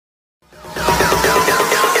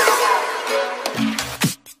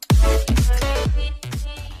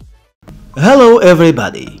Hello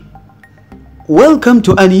everybody, welcome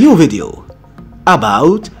to a new video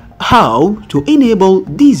about how to enable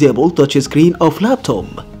disable touchscreen of laptop.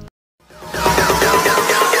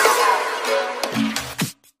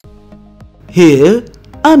 Here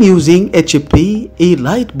I'm using HP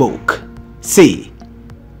EliteBook C.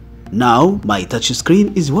 Now my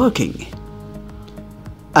touchscreen is working.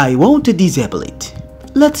 I want to disable it.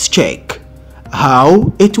 Let's check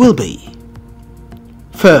how it will be.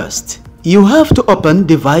 First, you have to open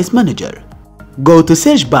Device Manager. Go to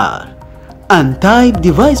search bar and type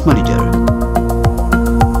Device Manager.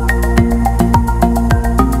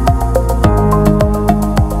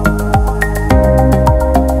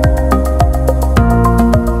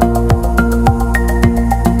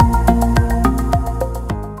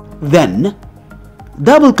 Then,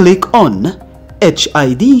 double-click on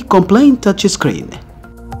HID Complaint Touchscreen.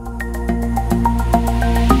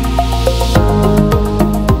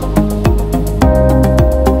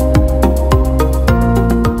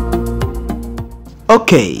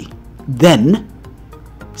 OK, then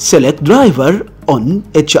select Driver on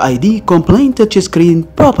HID Complaint Touchscreen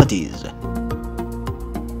Properties.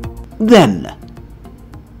 Then,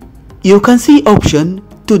 you can see option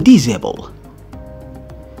to disable.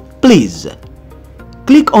 Please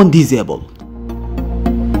click on Disable.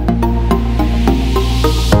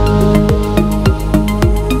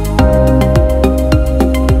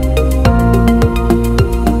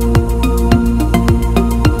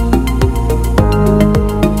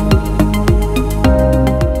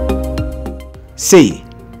 See,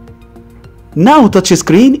 now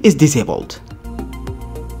touchscreen is disabled.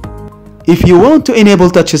 If you want to enable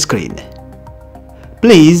touchscreen,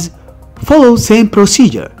 please follow same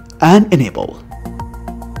procedure and enable.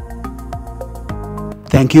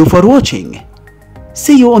 Thank you for watching.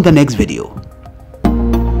 See you on the next video.